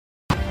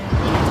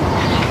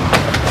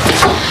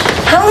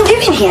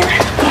here.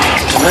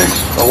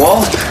 A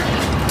wall?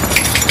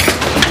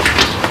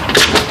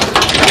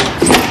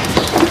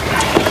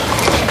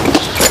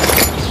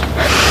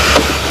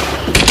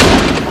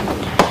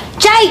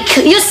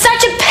 Jake, you're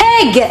such a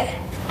pig!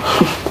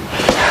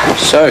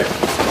 So,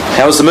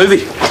 how was the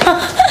movie?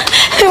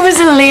 It was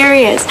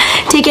hilarious.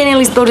 TK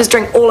nearly spilled his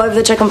drink all over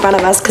the chick in front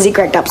of us because he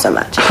cracked up so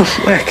much.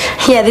 Whack.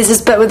 Yeah, there's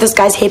this bit with this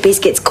guy's hairpiece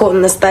gets caught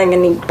in this thing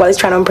and he's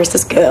trying to impress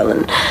this girl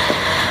and...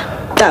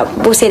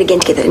 we'll see it again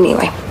together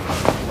anyway.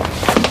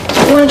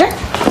 You want a drink?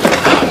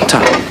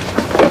 Time.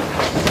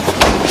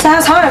 So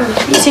how's home?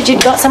 You said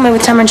you'd got somewhere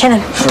with Summer and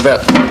Shannon. For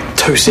about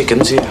 2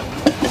 seconds, yeah.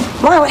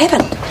 Why? What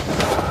happened?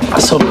 I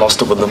sort of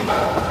lost it with them.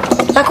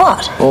 Like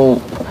what?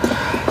 Well,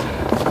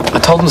 I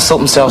told them to sort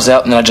themselves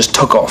out and then I just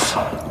took off.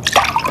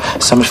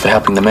 So much for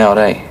helping them out,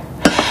 eh?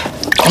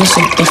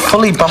 Honestly, they're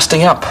fully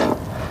busting up.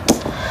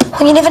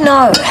 Well, you never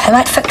know. They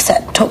might fix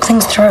it, talk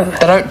things through.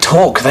 They don't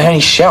talk, they only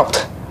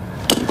shout.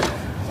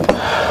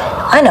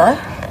 I know.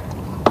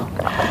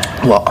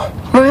 What?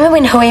 Remember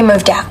when Hui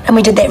moved out and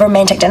we did that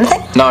romantic dinner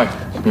thing? No.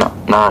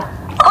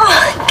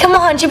 Oh, come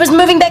on. She was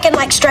moving back in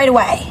like straight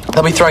away.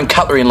 They'll be throwing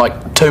cutlery in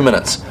like 2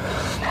 minutes.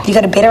 You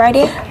got a better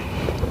idea?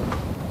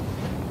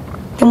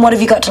 Then what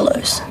have you got to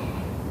lose?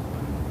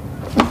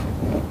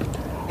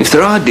 If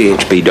there are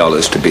DHB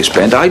dollars to be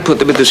spent, I'd put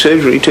them into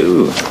surgery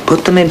too.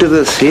 Put them into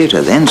the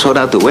theatre, then sort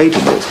out the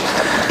waiting list.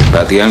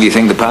 About the only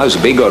thing the powers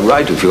that be got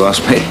right, if you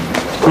ask me.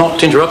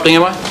 Not interrupting,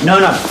 am I? No,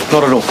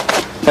 not at all.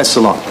 That's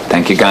the lot.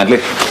 Thank you kindly.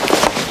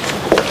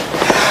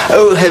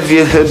 Oh, have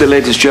you heard the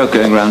latest joke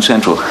going around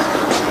Central?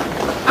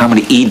 How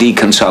many ED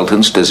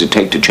consultants does it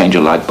take to change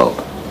a light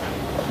bulb?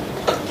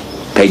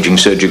 Paging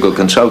surgical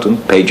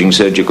consultant, paging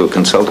surgical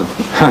consultant.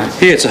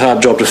 Yeah, it's a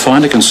hard job to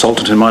find a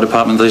consultant in my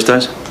department these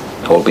days.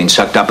 All been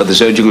sucked up at the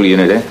surgical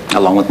unit, eh?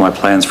 Along with my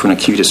plans for an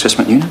acute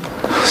assessment unit.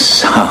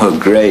 Sour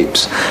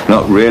grapes.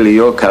 Not really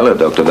your colour,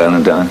 Dr.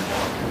 Valentine.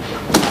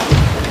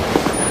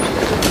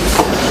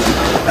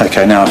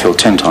 Okay, now I feel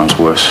 10 times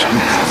worse.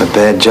 The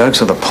bad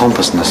jokes or the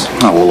pompousness?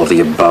 Oh, all of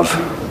the above.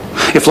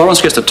 If Lawrence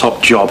gets the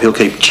top job, he'll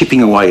keep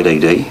chipping away at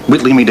ED,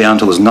 whittling me down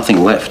till there's nothing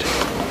left.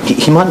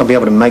 He might not be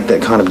able to make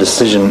that kind of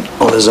decision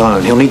on his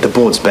own. He'll need the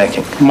board's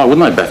backing. Why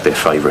wouldn't they back their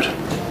favourite?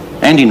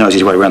 Andy knows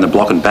his way around the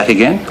block and back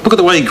again. Look at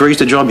the way he greased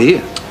the job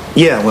here.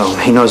 Yeah, well,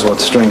 he knows what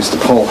strings to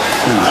pull.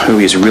 Who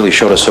has really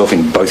shot herself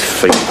in both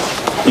feet.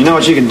 You know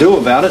what you can do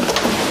about it?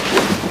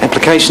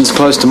 Application's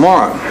closed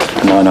tomorrow.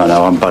 No,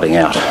 I'm butting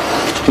out.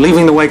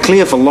 Leaving the way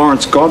clear for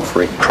Lawrence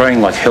Godfrey.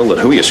 Praying like hell that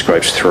Huia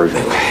scrapes through.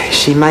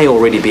 She may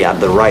already be out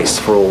of the race,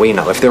 for all we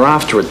know. If they're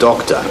after a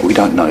doctor... We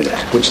don't know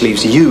that. Which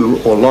leaves you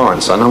or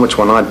Lawrence. I know which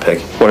one I'd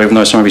pick. What, even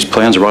though some of his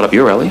plans are right up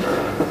your alley?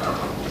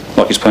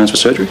 Like his plans for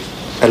surgery?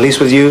 At least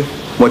with you,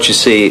 what you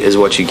see is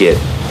what you get.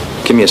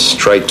 Give me a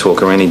straight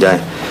talker any day.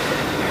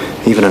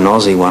 Even an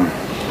Aussie one.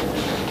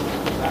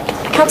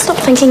 I can't stop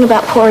thinking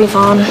about poor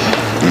Yvonne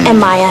and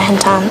Maya and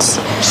Tans.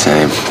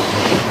 Same.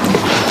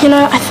 You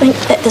know, I think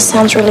that this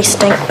sounds really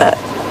stink, but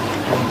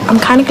I'm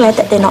kind of glad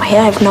that they're not here.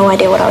 I have no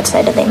idea what I would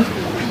say to them.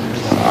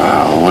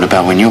 Well, what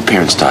about when your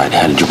parents died?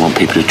 How did you want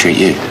people to treat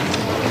you?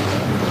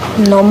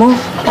 Normal,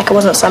 like I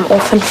wasn't some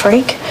orphan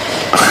freak.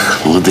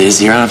 Well,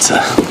 there's your answer.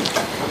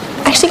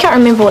 I actually can't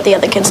remember what the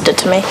other kids did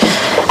to me.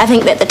 I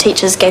think that the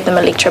teachers gave them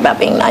a lecture about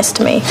being nice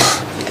to me.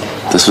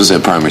 This was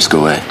at primary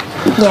school, eh?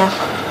 Yeah.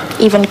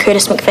 Even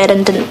Curtis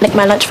McFadden didn't nick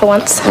my lunch for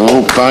once.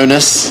 Oh,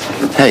 bonus.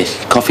 Hey,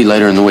 coffee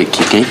later in the week,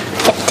 you keen?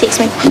 Yeah, text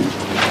me.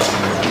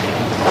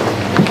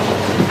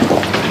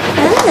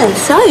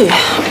 So,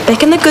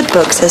 back in the good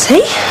books, is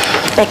he?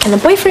 Back in the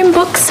boyfriend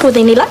books, with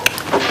any luck?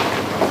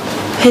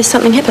 Has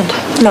something happened?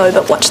 No,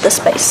 but watch this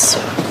space.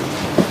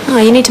 Oh,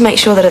 you need to make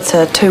sure that it's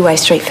a two-way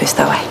street first,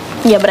 though, eh?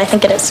 Yeah, but I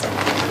think it is.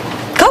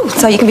 Cool,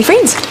 so you can be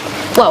friends.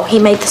 Well, he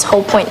made this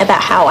whole point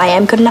about how I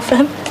am good enough for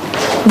him.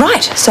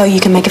 Right, so you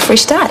can make a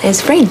fresh start as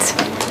friends.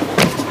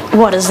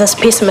 What, is this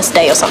pessimist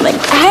day or something?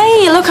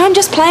 Hey, look, I'm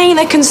just playing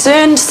the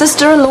concerned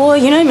sister-in-law,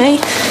 you know me.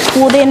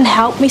 Well, then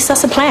help me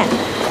suss a plan.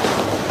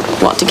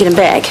 What, to get him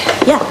back?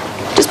 Yeah.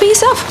 Just be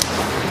yourself.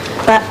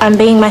 But I'm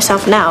being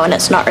myself now, and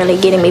it's not really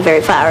getting me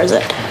very far, is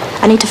it?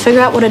 I need to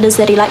figure out what it is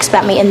that he likes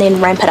about me and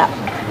then ramp it up.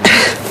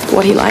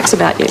 What he likes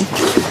about you.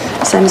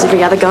 Same as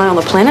every other guy on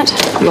the planet.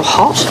 You're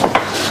hot.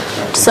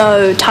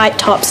 So, tight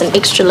tops and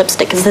extra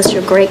lipstick, is this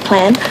your great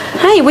plan?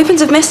 Hey,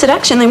 weapons of mass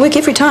seduction, they work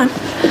every time.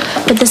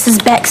 But this is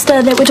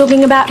Baxter that we're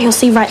talking about. He'll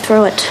see right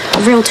through it.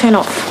 A real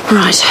turn-off.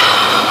 Right.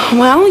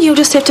 Well, you'll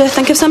just have to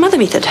think of some other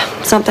method.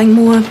 Something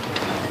more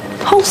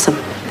wholesome.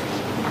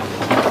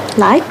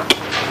 Like?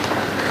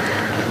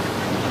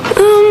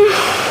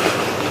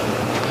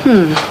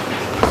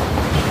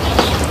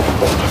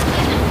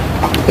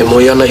 Är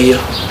Mojana here?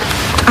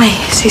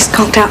 Aye, she's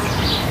conked out.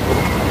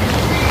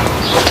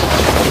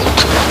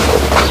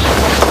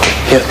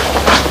 Yeah.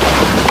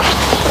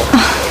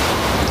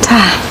 Ta.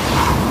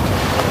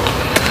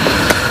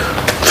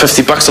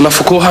 $50 enough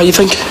for Koha, you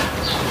think?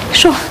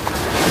 Sure.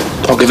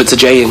 I'll give it to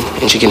Jay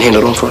and she can hand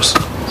it on for us.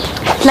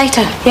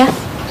 Later, yeah?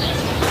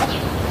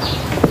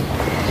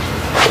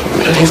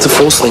 have the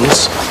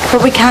forcelings.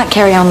 But we can't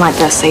carry on like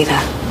this either.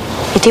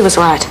 Hetty was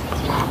right.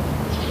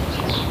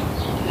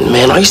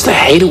 Man, I used to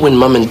hate it when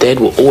Mum and Dad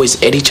were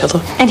always at each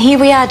other. And here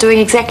we are doing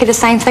exactly the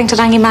same thing to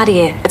Rangi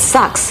Marie. It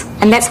sucks.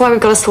 And that's why we've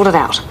got to sort it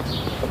out.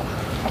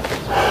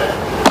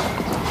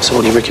 So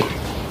what do you reckon?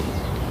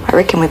 I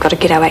reckon we've got to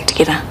get our act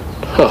together.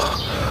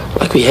 Oh,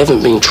 like we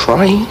haven't been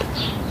trying.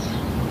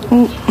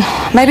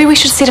 Maybe we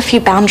should set a few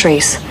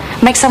boundaries.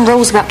 Make some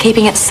rules about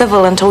keeping it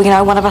civil until,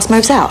 one of us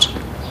moves out.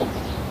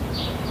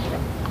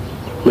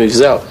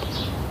 Moves out?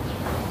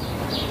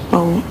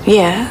 Well,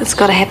 yeah, it's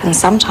got to happen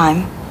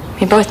sometime.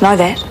 We both know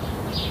that.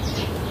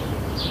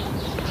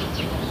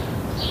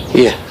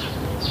 Yeah.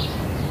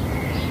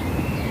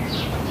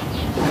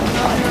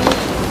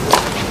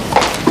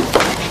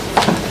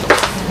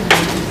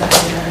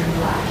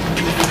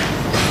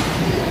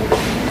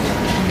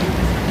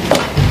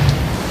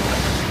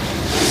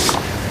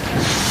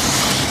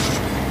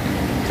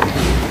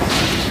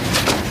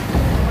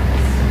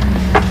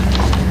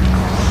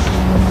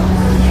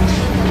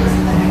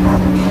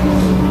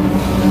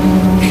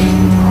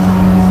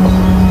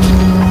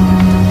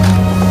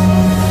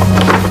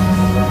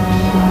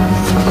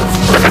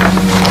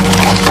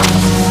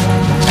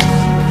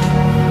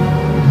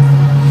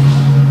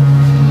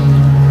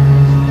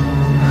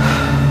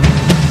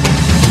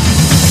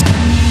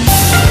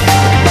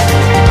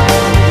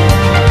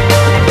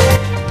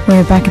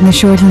 We're back in the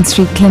Shortland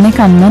Street clinic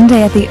on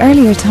Monday at the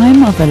earlier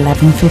time of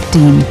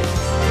 11:15.